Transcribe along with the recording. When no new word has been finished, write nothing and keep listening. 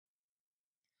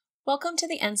Welcome to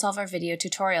the nSolver video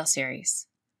tutorial series.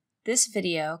 This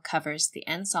video covers the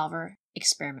nSolver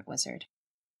experiment wizard.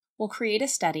 We'll create a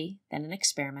study, then an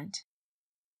experiment,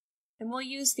 and we'll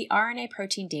use the RNA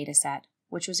protein dataset,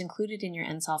 which was included in your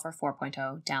nSolver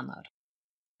 4.0 download.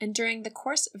 And during the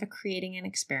course of creating an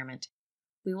experiment,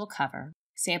 we will cover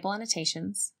sample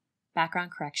annotations,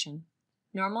 background correction,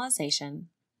 normalization,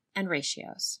 and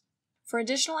ratios. For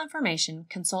additional information,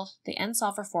 consult the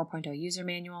nSolver 4.0 user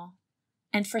manual,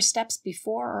 and for steps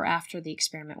before or after the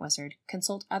experiment wizard,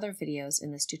 consult other videos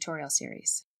in this tutorial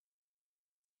series.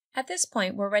 At this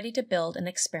point, we're ready to build an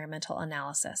experimental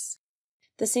analysis.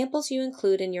 The samples you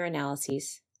include in your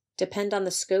analyses depend on the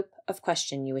scope of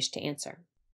question you wish to answer.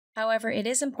 However, it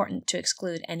is important to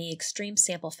exclude any extreme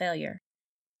sample failure,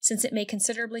 since it may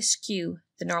considerably skew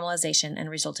the normalization and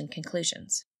resulting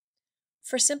conclusions.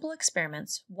 For simple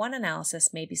experiments, one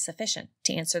analysis may be sufficient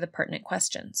to answer the pertinent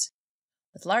questions.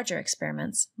 With larger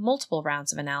experiments, multiple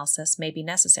rounds of analysis may be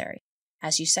necessary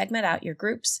as you segment out your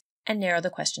groups and narrow the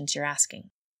questions you're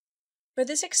asking. For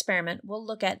this experiment, we'll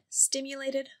look at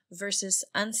stimulated versus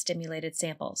unstimulated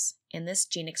samples in this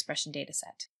gene expression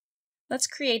dataset. Let's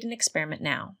create an experiment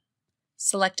now.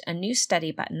 Select a New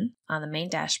Study button on the main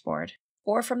dashboard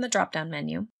or from the drop-down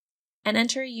menu and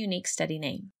enter a unique study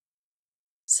name.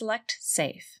 Select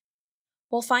Save.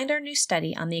 We'll find our new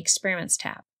study on the Experiments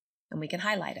tab, and we can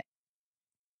highlight it.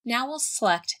 Now we'll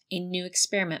select a New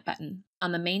Experiment button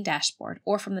on the main dashboard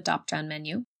or from the drop-down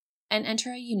menu and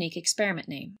enter a unique experiment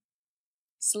name.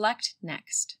 Select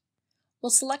Next. We'll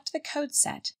select the code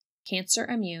set, Cancer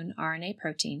Immune RNA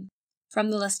Protein, from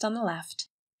the list on the left,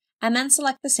 and then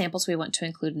select the samples we want to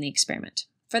include in the experiment.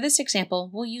 For this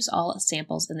example, we'll use all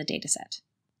samples in the dataset.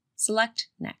 Select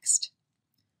Next.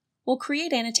 We'll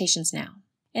create annotations now.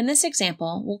 In this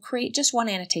example, we'll create just one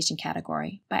annotation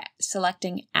category by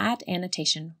selecting Add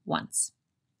Annotation once.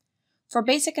 For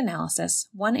basic analysis,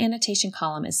 one annotation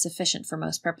column is sufficient for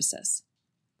most purposes.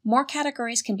 More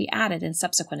categories can be added in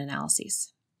subsequent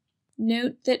analyses.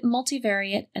 Note that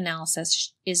multivariate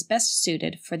analysis is best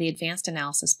suited for the Advanced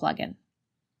Analysis plugin.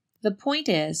 The point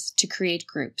is to create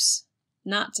groups,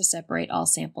 not to separate all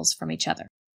samples from each other.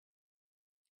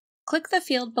 Click the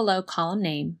field below column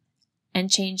name and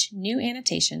change New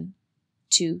Annotation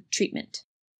to Treatment.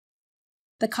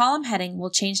 The column heading will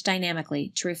change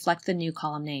dynamically to reflect the new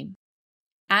column name.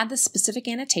 Add the specific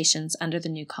annotations under the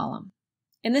new column.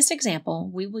 In this example,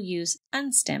 we will use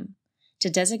unstim to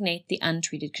designate the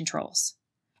untreated controls,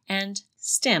 and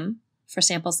stim for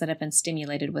samples that have been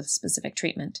stimulated with a specific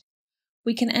treatment.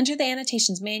 We can enter the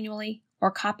annotations manually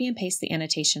or copy and paste the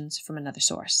annotations from another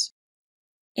source.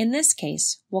 In this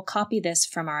case, we'll copy this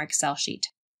from our Excel sheet.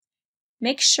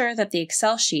 Make sure that the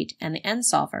Excel sheet and the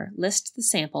nSolver list the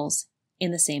samples in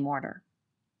the same order.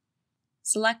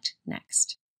 Select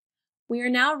Next. We are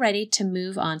now ready to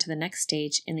move on to the next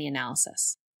stage in the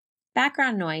analysis.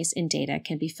 Background noise in data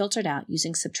can be filtered out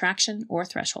using subtraction or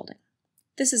thresholding.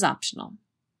 This is optional.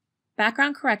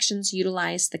 Background corrections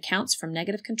utilize the counts from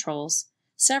negative controls,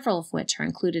 several of which are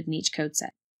included in each code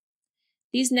set.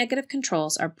 These negative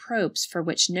controls are probes for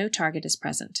which no target is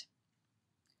present.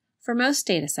 For most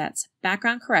datasets,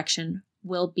 background correction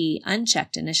will be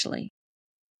unchecked initially,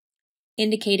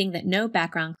 indicating that no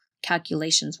background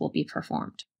calculations will be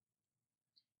performed.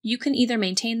 You can either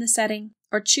maintain the setting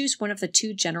or choose one of the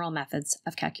two general methods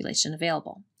of calculation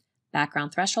available,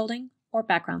 background thresholding or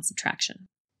background subtraction.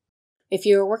 If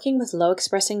you are working with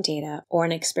low-expressing data or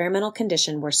an experimental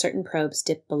condition where certain probes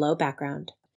dip below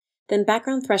background, then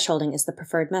background thresholding is the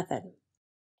preferred method.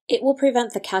 It will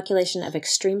prevent the calculation of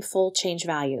extreme fold change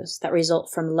values that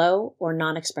result from low or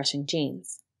non-expressing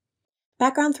genes.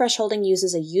 Background thresholding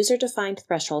uses a user-defined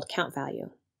threshold count value.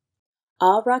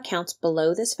 All raw counts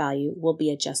below this value will be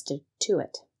adjusted to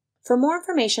it. For more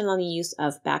information on the use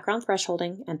of background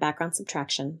thresholding and background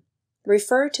subtraction,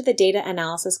 refer to the Data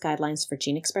Analysis Guidelines for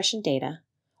Gene Expression Data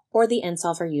or the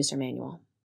nSolver user manual.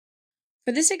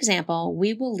 For this example,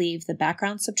 we will leave the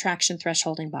background subtraction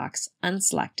thresholding box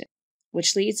unselected,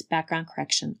 which leaves background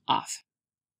correction off.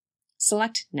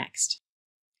 Select Next.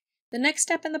 The next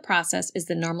step in the process is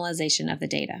the normalization of the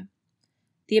data.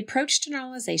 The approach to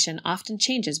normalization often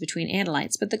changes between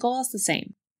analytes, but the goal is the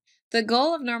same. The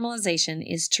goal of normalization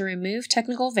is to remove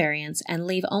technical variance and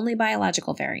leave only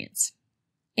biological variance.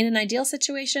 In an ideal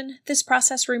situation, this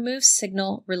process removes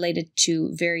signal related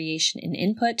to variation in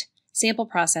input, sample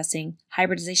processing,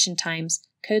 hybridization times,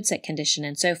 code set condition,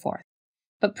 and so forth,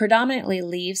 but predominantly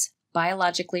leaves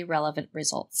biologically relevant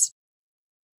results.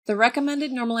 The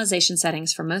recommended normalization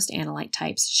settings for most analyte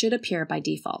types should appear by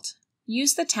default.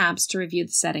 Use the tabs to review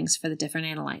the settings for the different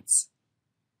analytes.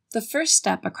 The first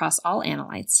step across all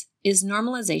analytes is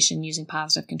normalization using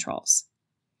positive controls.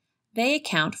 They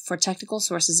account for technical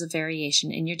sources of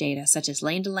variation in your data, such as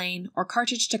lane-to-lane or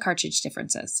cartridge-to-cartridge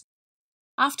differences.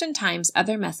 Oftentimes,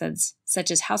 other methods,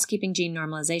 such as housekeeping gene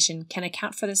normalization, can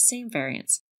account for the same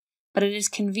variance, but it is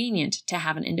convenient to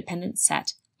have an independent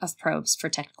set of probes for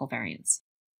technical variance.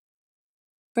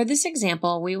 For this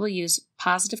example, we will use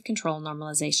positive control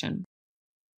normalization,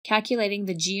 calculating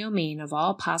the geomean of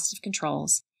all positive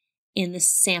controls in the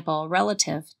sample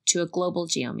relative to a global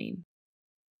geomean.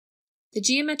 The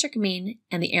geometric mean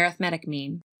and the arithmetic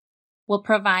mean will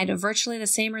provide virtually the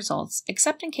same results,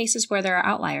 except in cases where there are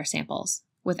outlier samples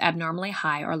with abnormally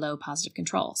high or low positive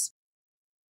controls.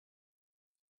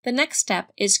 The next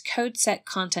step is code set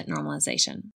content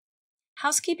normalization.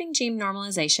 Housekeeping gene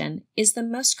normalization is the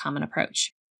most common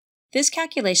approach. This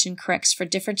calculation corrects for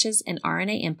differences in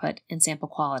RNA input and sample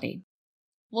quality.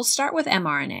 We'll start with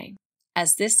mRNA,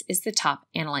 as this is the top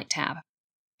Analyte tab.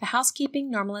 The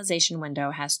housekeeping normalization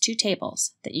window has two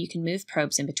tables that you can move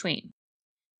probes in between.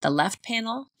 The left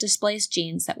panel displays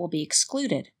genes that will be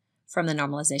excluded from the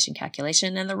normalization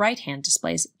calculation, and the right hand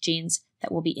displays genes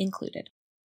that will be included.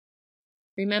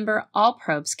 Remember, all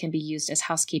probes can be used as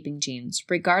housekeeping genes,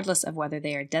 regardless of whether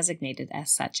they are designated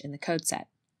as such in the code set.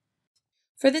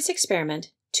 For this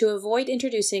experiment, to avoid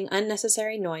introducing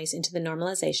unnecessary noise into the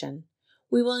normalization,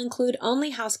 we will include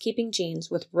only housekeeping genes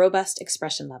with robust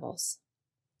expression levels.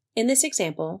 In this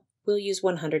example, we'll use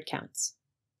 100 counts.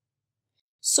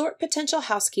 Sort potential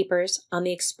housekeepers on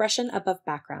the expression above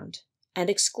background, and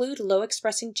exclude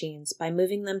low-expressing genes by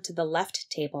moving them to the left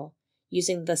table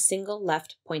using the single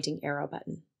left pointing arrow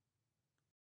button.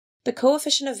 The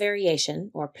coefficient of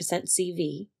variation, or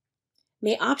 %CV,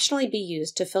 may optionally be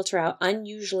used to filter out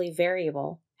unusually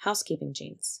variable housekeeping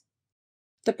genes.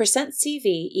 The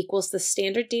 %CV equals the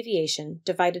standard deviation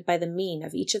divided by the mean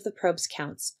of each of the probe's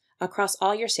counts across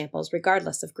all your samples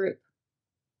regardless of group.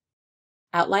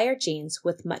 Outlier genes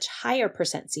with much higher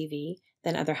 %CV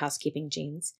than other housekeeping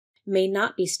genes may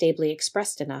not be stably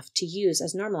expressed enough to use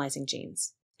as normalizing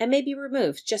genes, and may be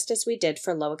removed just as we did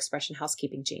for low-expression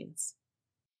housekeeping genes.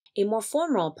 A more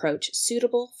formal approach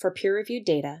suitable for peer-reviewed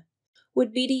data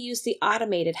would be to use the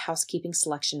automated housekeeping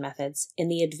selection methods in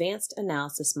the Advanced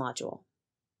Analysis module.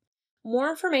 More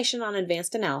information on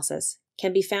advanced analysis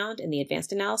can be found in the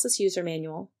Advanced Analysis User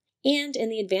Manual and in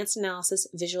the Advanced Analysis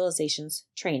Visualizations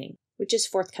training, which is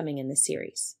forthcoming in this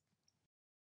series.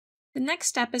 The next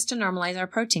step is to normalize our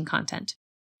protein content.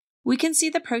 We can see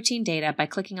the protein data by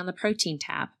clicking on the Protein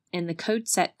tab in the Code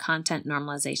Set Content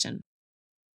Normalization.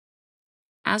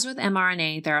 As with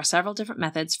mRNA, there are several different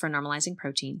methods for normalizing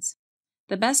proteins.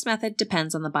 The best method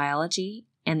depends on the biology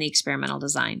and the experimental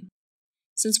design.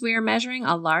 Since we are measuring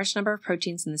a large number of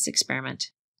proteins in this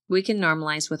experiment, we can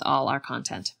normalize with all our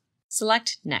content.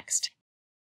 Select Next.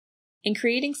 In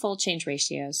creating fold change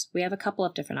ratios, we have a couple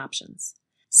of different options.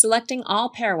 Selecting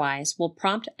all pairwise will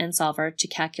prompt nSolver to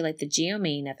calculate the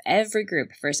geomean of every group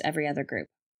versus every other group.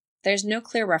 There's no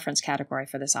clear reference category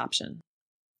for this option.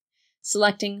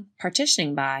 Selecting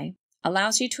partitioning by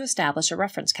allows you to establish a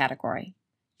reference category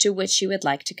to which you would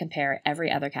like to compare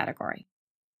every other category.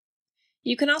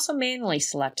 You can also manually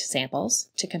select samples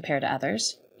to compare to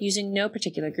others using no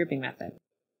particular grouping method.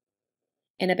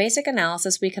 In a basic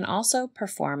analysis, we can also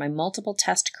perform a multiple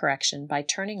test correction by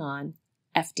turning on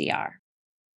FDR.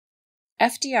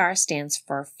 FDR stands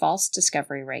for False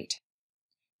Discovery Rate.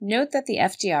 Note that the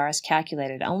FDR is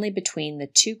calculated only between the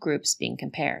two groups being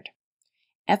compared.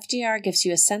 FDR gives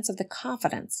you a sense of the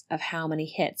confidence of how many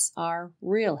hits are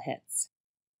real hits.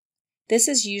 This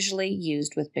is usually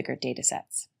used with bigger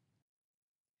datasets.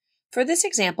 For this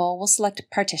example, we'll select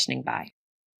Partitioning By.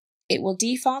 It will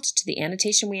default to the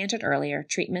annotation we entered earlier,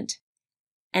 treatment,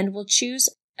 and we'll choose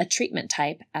a treatment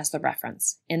type as the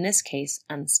reference, in this case,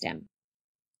 unstim.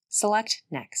 Select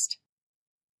Next.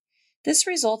 This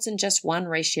results in just one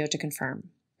ratio to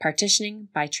confirm, partitioning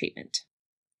by treatment.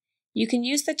 You can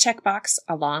use the checkbox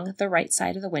along the right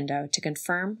side of the window to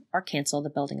confirm or cancel the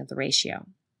building of the ratio.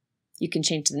 You can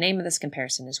change the name of this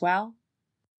comparison as well.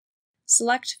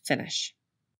 Select Finish.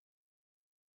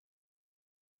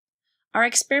 Our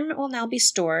experiment will now be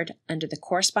stored under the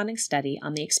corresponding study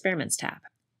on the Experiments tab.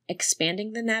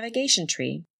 Expanding the navigation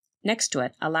tree next to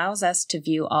it allows us to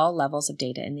view all levels of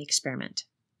data in the experiment.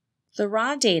 The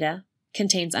raw data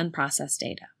contains unprocessed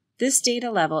data. This data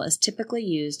level is typically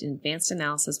used in advanced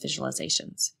analysis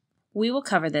visualizations. We will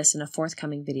cover this in a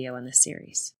forthcoming video in this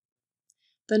series.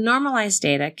 The normalized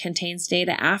data contains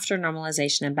data after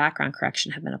normalization and background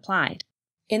correction have been applied.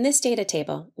 In this data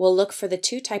table, we'll look for the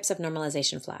two types of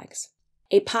normalization flags.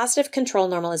 A positive control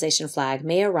normalization flag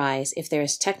may arise if there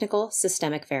is technical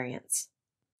systemic variance.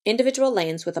 Individual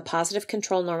lanes with a positive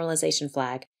control normalization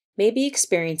flag may be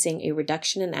experiencing a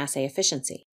reduction in assay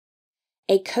efficiency.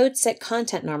 A code set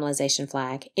content normalization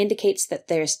flag indicates that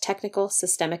there is technical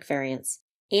systemic variance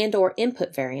and/or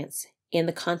input variance in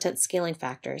the content scaling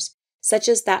factors, such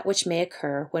as that which may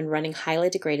occur when running highly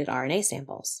degraded RNA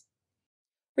samples.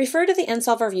 Refer to the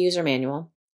nSolver user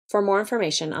manual for more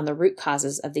information on the root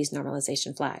causes of these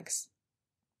normalization flags.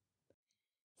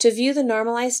 To view the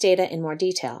normalized data in more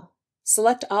detail,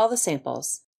 select all the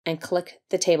samples and click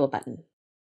the Table button.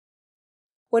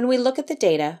 When we look at the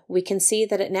data, we can see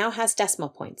that it now has decimal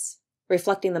points,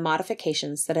 reflecting the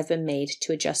modifications that have been made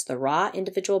to adjust the raw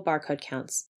individual barcode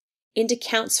counts into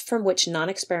counts from which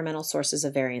non-experimental sources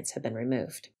of variance have been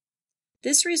removed.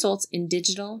 This results in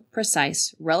digital,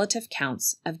 precise, relative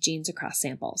counts of genes across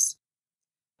samples.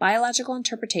 Biological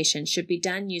interpretation should be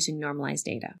done using normalized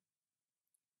data.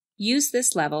 Use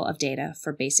this level of data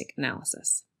for basic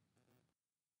analysis.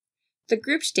 The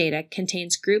grouped data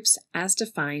contains groups as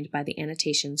defined by the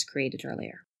annotations created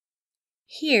earlier.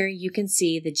 Here you can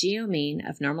see the geomean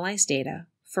of normalized data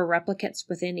for replicates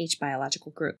within each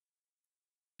biological group.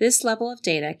 This level of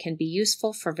data can be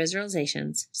useful for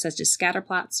visualizations such as scatter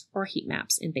plots or heat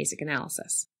maps in basic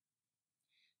analysis.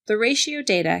 The ratio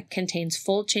data contains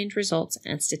fold change results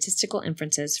and statistical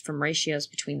inferences from ratios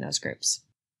between those groups.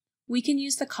 We can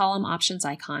use the column options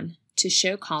icon to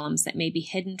show columns that may be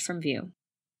hidden from view.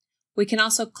 We can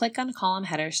also click on column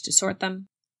headers to sort them,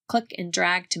 click and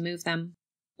drag to move them,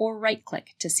 or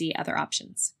right-click to see other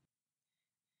options.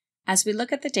 As we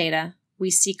look at the data, we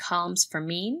see columns for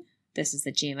mean, this is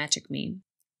the geometric mean,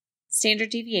 standard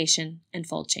deviation, and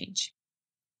fold change.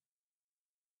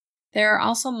 There are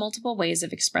also multiple ways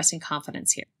of expressing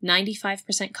confidence here.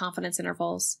 95% confidence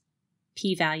intervals,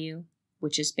 p-value,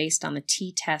 which is based on the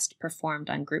t-test performed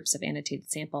on groups of annotated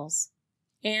samples,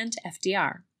 and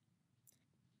FDR.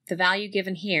 The value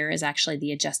given here is actually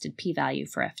the adjusted p-value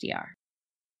for FDR.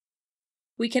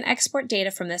 We can export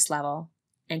data from this level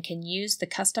and can use the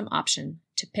custom option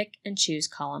to pick and choose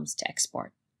columns to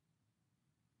export.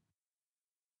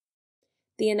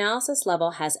 The analysis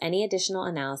level has any additional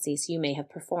analyses you may have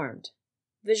performed.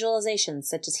 Visualizations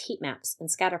such as heat maps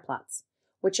and scatter plots,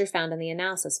 which are found in the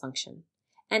analysis function,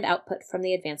 and output from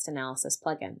the Advanced Analysis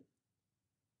plugin.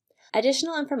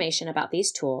 Additional information about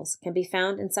these tools can be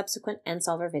found in subsequent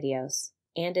nSolver videos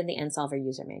and in the nSolver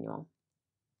user manual.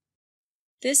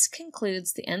 This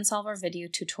concludes the nSolver video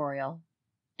tutorial,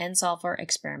 nSolver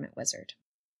Experiment Wizard.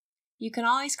 You can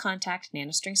always contact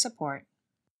Nanostring support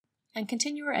and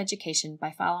continue your education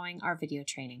by following our video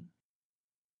training.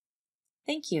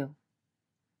 Thank you.